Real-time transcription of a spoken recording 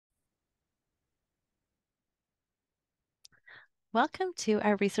Welcome to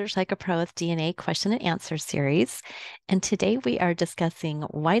our Research Like a Pro with DNA question and answer series. And today we are discussing,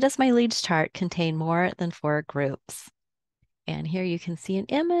 why does my Leeds chart contain more than 4 groups? And here you can see an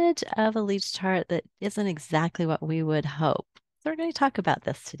image of a Leeds chart that isn't exactly what we would hope. So we're going to talk about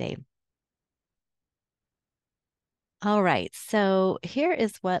this today. All right, so here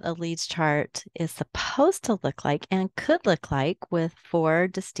is what a Leeds chart is supposed to look like and could look like with 4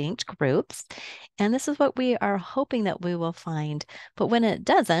 distinct groups. And this is what we are hoping that we will find. But when it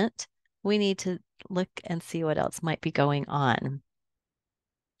doesn't, we need to look and see what else might be going on.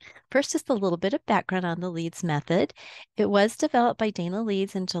 First, just a little bit of background on the Leeds method. It was developed by Dana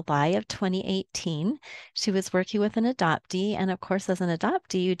Leeds in July of 2018. She was working with an adoptee, and of course, as an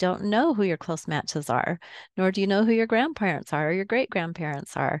adoptee, you don't know who your close matches are, nor do you know who your grandparents are or your great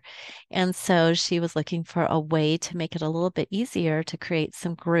grandparents are. And so she was looking for a way to make it a little bit easier to create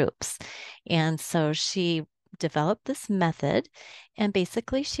some groups. And so she developed this method, and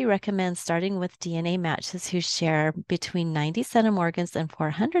basically she recommends starting with DNA matches who share between 90 centimorgans and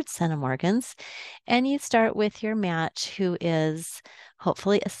 400 centimorgans, and you start with your match who is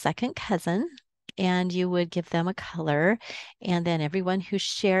hopefully a second cousin, and you would give them a color, and then everyone who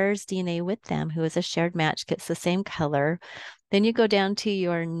shares DNA with them who is a shared match gets the same color. Then you go down to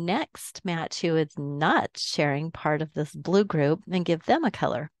your next match who is not sharing part of this blue group and give them a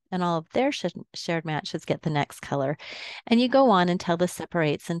color, and all of their shared matches get the next color. And you go on until this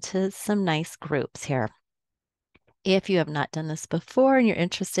separates into some nice groups here. If you have not done this before and you're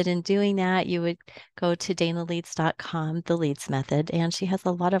interested in doing that, you would go to danaleeds.com, the Leeds method, and she has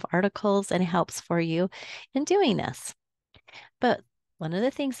a lot of articles and helps for you in doing this. But one of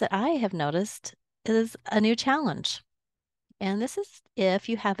the things that I have noticed is a new challenge. And this is if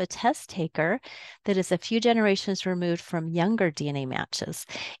you have a test taker that is a few generations removed from younger DNA matches,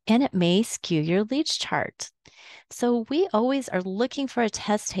 and it may skew your Leeds chart. So we always are looking for a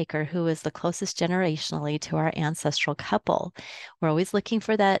test taker who is the closest generationally to our ancestral couple. We're always looking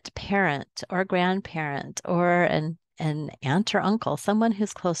for that parent or grandparent or an aunt or uncle, someone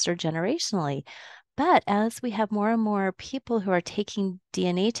who's closer generationally. But as we have more and more people who are taking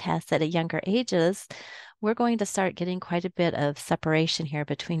DNA tests at younger ages, we're going to start getting quite a bit of separation here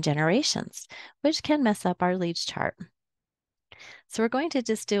between generations, which can mess up our Leeds chart. So we're going to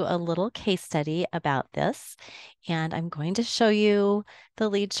just do a little case study about this, and I'm going to show you the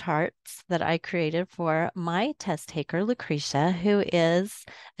Leeds charts that I created for my test taker, Lucretia, who is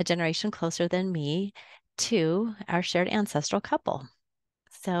a generation closer than me to our shared ancestral couple.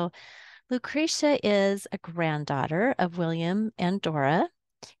 So Lucretia is a granddaughter of William and Dora,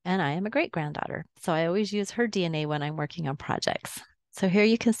 and I am a great granddaughter. So I always use her DNA when I'm working on projects. So here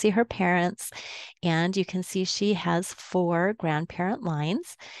you can see her parents, and you can see she has 4 grandparent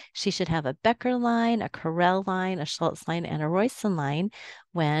lines. She should have a Becker line, a Carrel line, a Schultz line, and a Royson line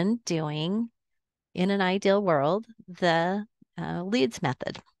when doing, in an ideal world, the Leeds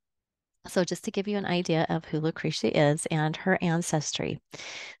method. So just to give you an idea of who Lucretia is and her ancestry.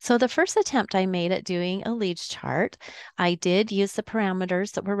 So the first attempt I made at doing a Leeds chart, I did use the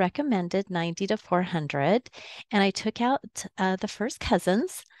parameters that were recommended, 90 to 400, and I took out the first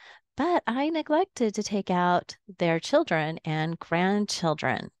cousins, but I neglected to take out their children and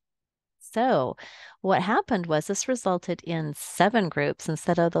grandchildren. So what happened was this resulted in 7 groups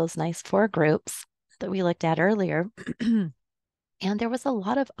instead of those nice 4 groups that we looked at earlier. And there was a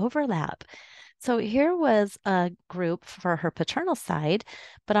lot of overlap. So here was a group for her paternal side,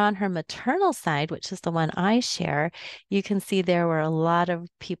 but on her maternal side, which is the one I share, you can see there were a lot of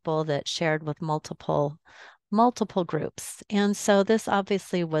people that shared with multiple groups. And so this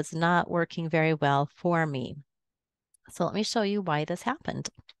obviously was not working very well for me. So let me show you why this happened.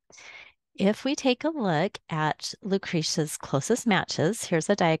 If we take a look at Lucretia's closest matches, here's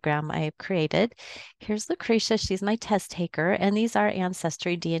a diagram I've created. Here's Lucretia, she's my test taker, and these are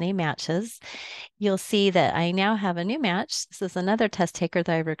AncestryDNA matches. You'll see that I now have a new match. This is another test taker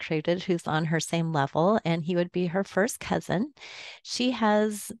that I recruited who's on her same level, and he would be her first cousin. She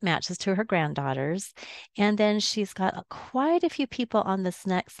has matches to her granddaughters, and then she's got quite a few people on this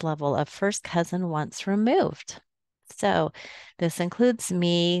next level of first cousin once removed. So this includes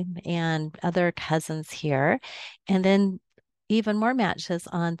me and other cousins here, and then even more matches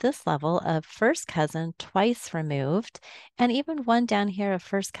on this level of first cousin twice removed, and even one down here of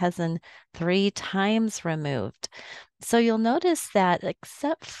first cousin 3 times removed. So you'll notice that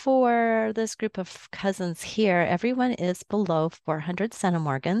except for this group of cousins here, everyone is below 400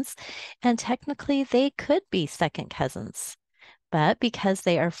 centimorgans, and technically they could be second cousins. But because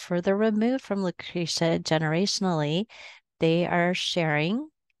they are further removed from Lucretia generationally, they are sharing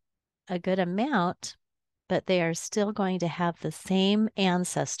a good amount, but they are still going to have the same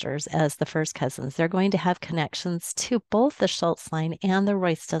ancestors as the first cousins. They're going to have connections to both the Schultz line and the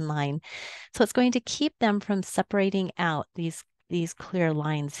Royston line. So it's going to keep them from separating out these clear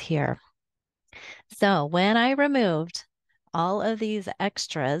lines here. So when I removed all of these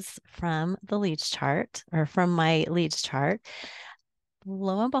extras from the Leeds chart or from my Leeds chart,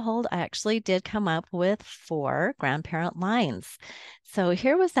 lo and behold, I actually did come up with 4 grandparent lines. So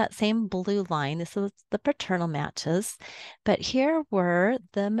here was that same blue line. This was the paternal matches, but here were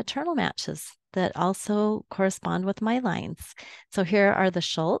the maternal matches that also correspond with my lines. So here are the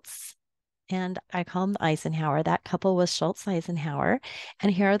Schultz, and I call them the Eisenhower. That couple was Schultz Eisenhower.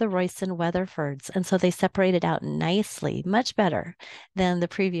 And here are the Royston Weatherfords. And so they separated out nicely, much better than the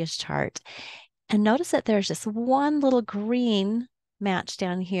previous chart. And notice that there's just one little green match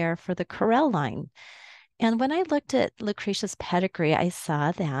down here for the Corel line. And when I looked at Lucretia's pedigree, I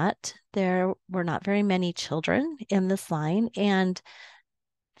saw that there were not very many children in this line, and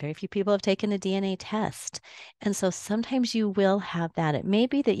very few people have taken a DNA test. And so sometimes you will have that. It may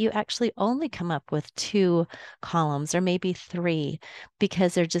be that you actually only come up with 2 columns or maybe 3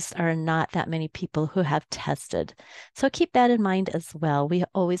 because there just are not that many people who have tested. So keep that in mind as well. We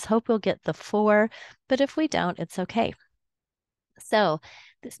always hope we'll get the 4, but if we don't, it's okay. So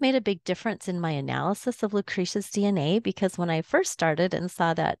this made a big difference in my analysis of Lucretia's DNA because when I first started and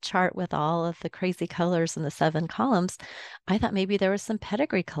saw that chart with all of the crazy colors and the 7 columns, I thought maybe there was some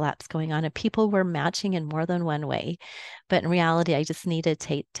pedigree collapse going on and people were matching in more than one way. But in reality, I just needed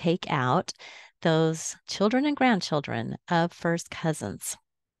to take out those children and grandchildren of first cousins.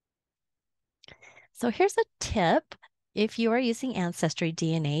 So here's a tip. If you are using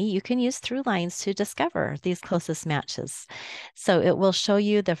AncestryDNA, you can use ThruLines to discover these closest matches. So it will show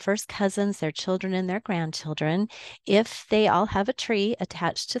you the first cousins, their children, and their grandchildren, if they all have a tree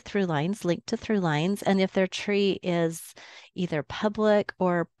attached to ThruLines, linked to ThruLines, and if their tree is either public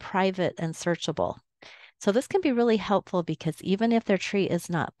or private and searchable. So this can be really helpful because even if their tree is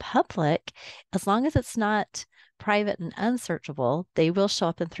not public, as long as it's not private and unsearchable, they will show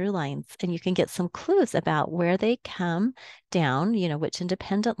up in ThruLines and you can get some clues about where they come down, which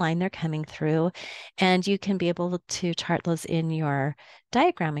independent line they're coming through, and you can be able to chart those in your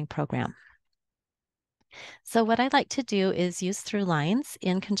diagramming program. So what I like to do is use ThruLines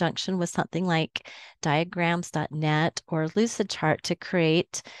in conjunction with something like diagrams.net or Lucidchart to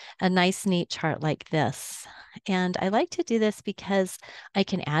create a nice, neat chart like this. And I like to do this because I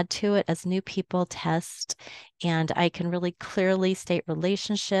can add to it as new people test, and I can really clearly state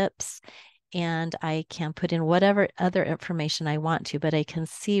relationships, and I can put in whatever other information I want to, but I can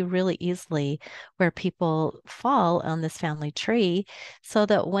see really easily where people fall on this family tree so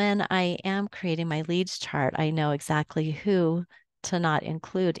that when I am creating my Leeds chart, I know exactly who to not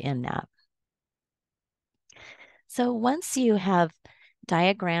include in that. So once you have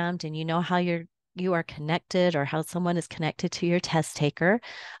diagrammed and you know how you are connected or how someone is connected to your test taker,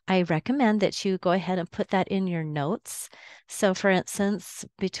 I recommend that you go ahead and put that in your notes. So for instance,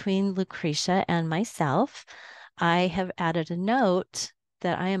 between Lucretia and myself, I have added a note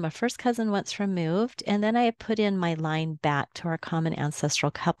that I am a first cousin once removed, and then I put in my line back to our common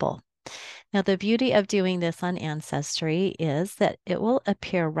ancestral couple. Now, the beauty of doing this on Ancestry is that it will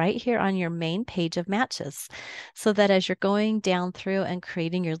appear right here on your main page of matches. So that as you're going down through and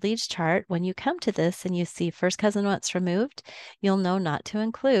creating your Leeds chart, when you come to this and you see first cousin once removed, you'll know not to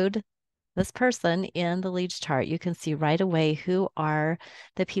include this person in the Leeds chart. You can see right away who are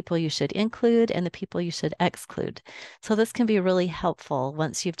the people you should include and the people you should exclude. So this can be really helpful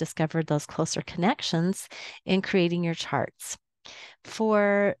once you've discovered those closer connections in creating your charts.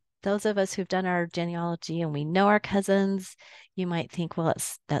 For those of us who've done our genealogy and we know our cousins, you might think, well,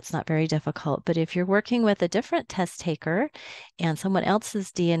 that's not very difficult. But if you're working with a different test taker and someone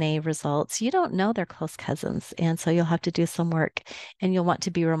else's DNA results, you don't know they're close cousins. And so you'll have to do some work and you'll want to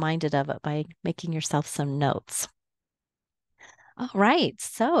be reminded of it by making yourself some notes. All right,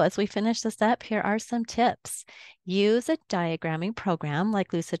 so as we finish this up, here are some tips. Use a diagramming program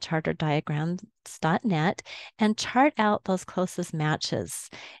like Lucidchart or diagrams.net and chart out those closest matches.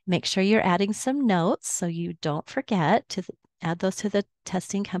 Make sure you're adding some notes so you don't forget to add those to the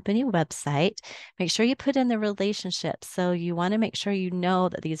testing company website. Make sure you put in the relationship. So you want to make sure you know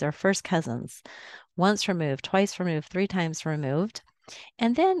that these are first cousins, once removed, twice removed, 3 times removed.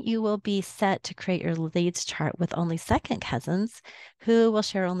 And then you will be set to create your Leeds chart with only second cousins who will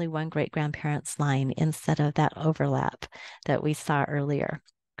share only one great grandparent's line instead of that overlap that we saw earlier.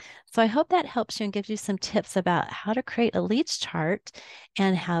 So I hope that helps you and gives you some tips about how to create a Leeds chart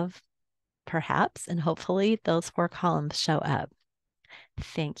and have perhaps and hopefully those 4 columns show up.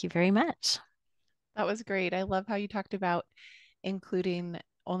 Thank you very much. That was great. I love how you talked about including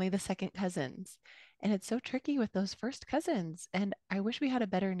only the second cousins. And it's so tricky with those first cousins. And I wish we had a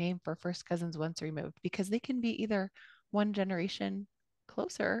better name for first cousins once removed because they can be either one generation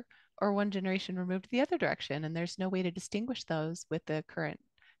closer or one generation removed the other direction. And there's no way to distinguish those with the current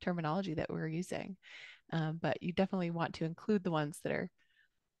terminology that we're using. But you definitely want to include the ones that are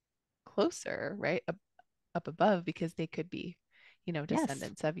closer, right? Up above because they could be, Yes,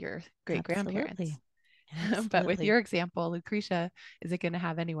 descendants of your great absolutely. grandparents. But with Absolutely. your example, Lucretia isn't going to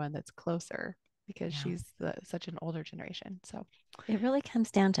have anyone that's closer because Yeah. she's such an older generation. So, It really comes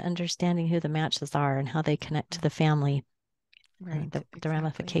down to understanding who the matches are and how they connect to mm, the family and right, the exactly.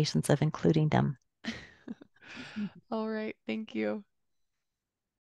 ramifications of including them. All right, thank you.